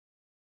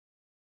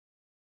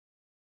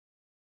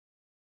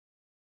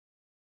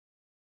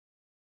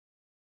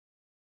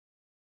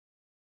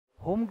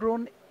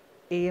Homegrown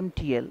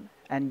AMTL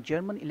and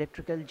German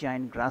electrical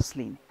giant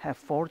Grasslin have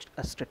forged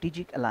a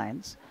strategic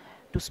alliance.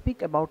 To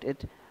speak about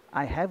it,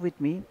 I have with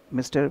me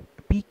Mr.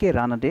 P.K.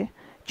 Ranade,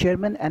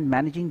 Chairman and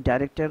Managing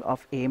Director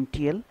of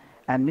AMTL,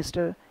 and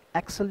Mr.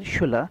 Axel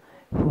Schuller,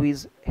 who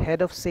is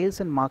Head of Sales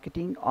and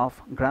Marketing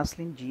of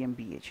Grasslin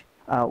GmbH.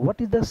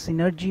 What is the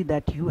synergy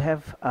that you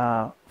have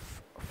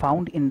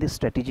found in this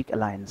strategic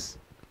alliance?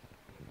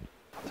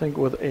 I think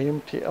with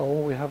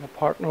AMTL we have a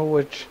partner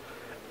which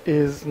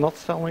is not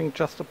selling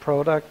just a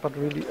product but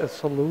really a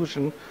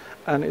solution,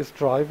 and is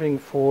driving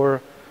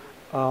for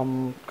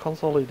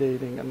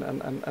consolidating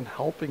and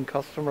helping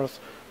customers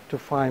to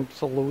find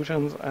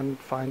solutions and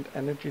find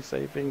energy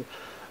saving,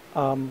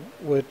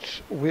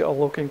 which we are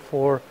looking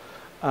for.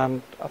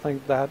 And I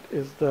think that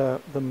is the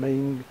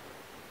main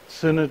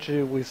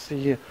synergy we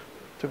see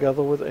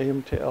together with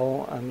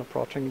AMTL and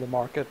approaching the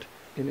market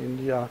in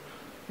India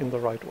in the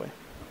right way.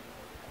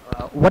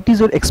 What is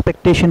your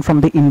expectation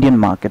from the Indian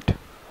market?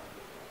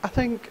 I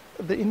think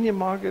the Indian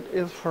market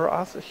is for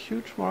us a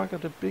huge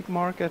market, a big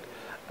market,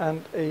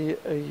 and a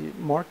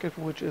market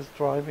which is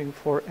driving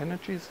for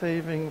energy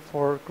saving,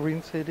 for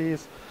green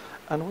cities,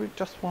 and we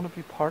just want to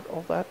be part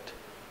of that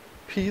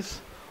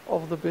piece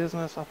of the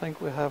business. I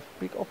think we have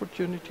big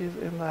opportunities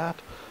in that,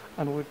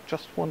 and we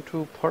just want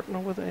to partner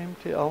with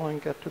AMTL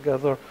and get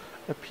together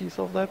a piece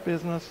of that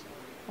business.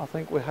 I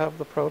think we have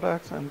the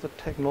products and the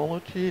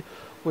technology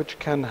which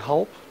can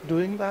help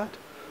doing that.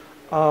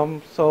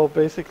 So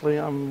basically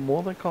I'm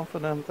more than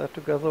confident that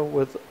together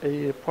with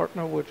a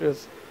partner which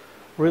is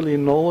really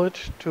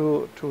knowledge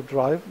to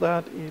drive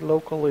that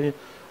locally,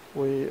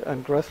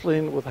 and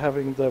Grasslin, with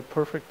having the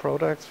perfect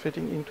products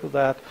fitting into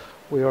that,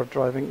 we are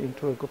driving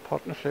into a good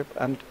partnership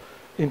and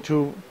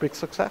into big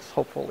success,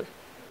 hopefully.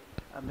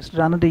 Mr.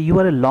 Ranade, you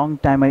are a long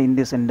timer in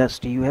this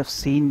industry. You have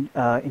seen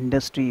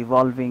industry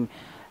evolving,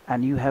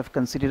 and you have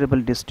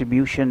considerable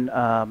distribution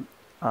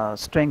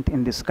strength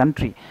in this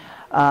country.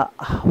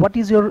 What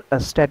is your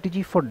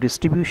strategy for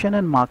distribution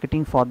and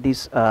marketing for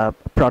this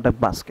product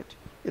basket?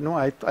 You know,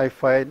 I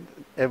find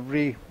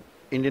every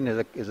Indian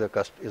is a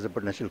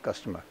potential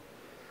customer,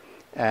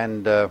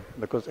 and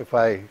because if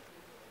I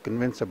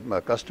convince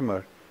a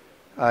customer,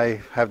 I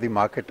have the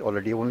market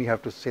already. I only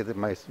have to say that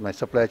my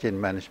supply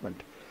chain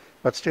management,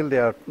 but still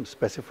there are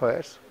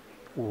specifiers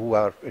who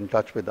are in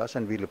touch with us,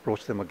 and we'll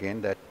approach them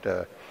again that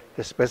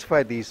they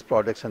specify these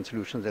products and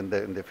solutions in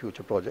their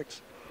future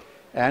projects.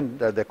 And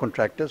the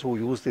contractors who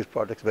use these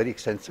products very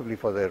extensively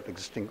for their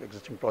existing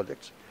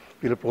projects,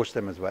 we'll approach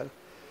them as well.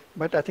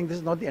 But I think this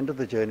is not the end of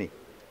the journey.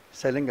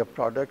 Selling a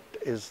product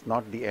is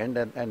not the end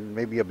and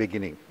maybe a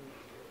beginning.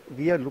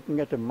 We are looking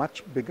at a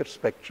much bigger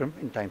spectrum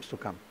in times to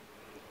come.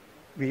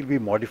 We'll be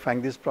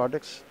modifying these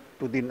products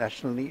to the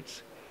national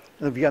needs.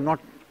 We are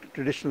not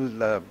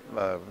traditional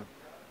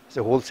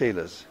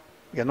wholesalers.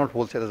 We are not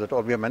wholesalers at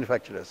all. We are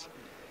manufacturers.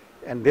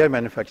 And they are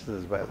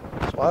manufacturers as well.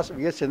 So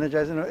we are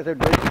synergizing at a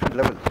very different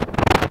level.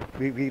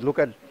 We look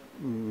at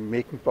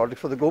making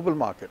products for the global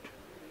market,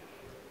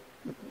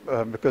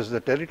 because the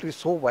territory is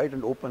so wide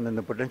and open and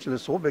the potential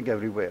is so big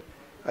everywhere.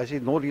 I see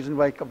no reason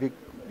why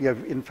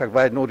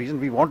no reason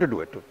we want to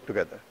do it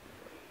together.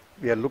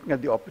 We are looking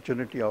at the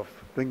opportunity of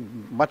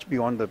doing much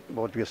beyond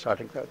what we are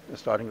starting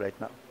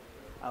right now.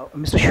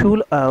 Mr.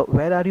 Schul,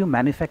 where are you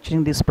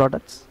manufacturing these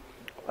products?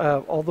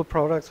 All the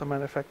products are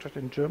manufactured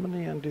in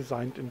Germany and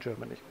designed in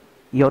Germany.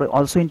 You're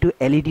also into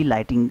LED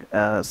lighting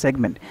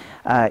segment.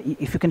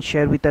 If you can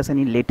share with us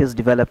any latest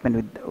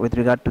development with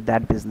regard to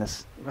that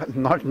business.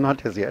 Well,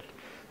 not as yet,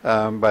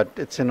 but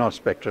it's in our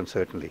spectrum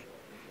certainly.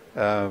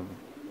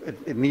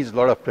 It needs a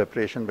lot of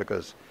preparation,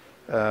 because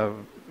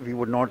we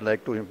would not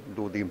like to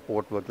do the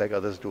import work like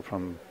others do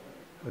from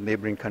a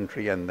neighboring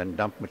country and then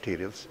dump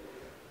materials.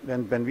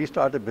 When we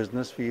start a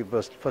business, we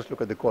first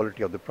look at the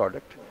quality of the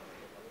product,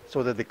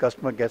 so that the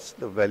customer gets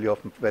the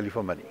value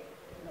for money.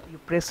 Your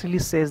press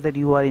release says that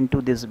you are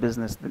into this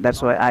business.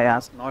 That's why I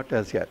asked. Not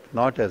as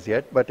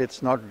yet, but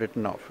it's not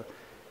written off.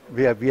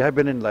 We have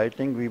been in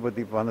lighting. We were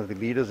one of the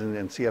leaders in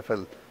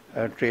CFL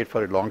trade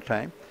for a long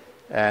time,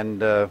 and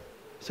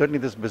certainly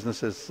this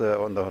business is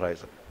on the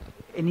horizon.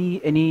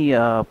 Any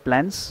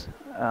plans?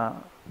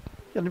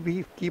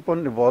 We keep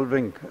on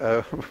evolving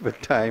with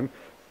time.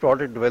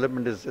 Product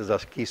development is our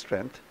key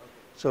strength.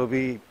 So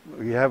we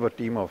have a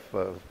team of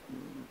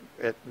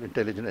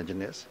intelligent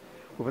engineers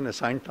who've been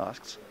assigned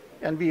tasks,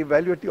 and we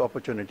evaluate the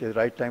opportunity at the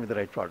right time with the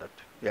right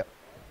product. Yeah.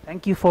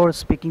 Thank you for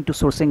speaking to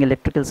Sourcing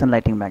Electricals and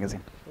Lighting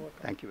magazine.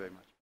 Thank you very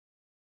much.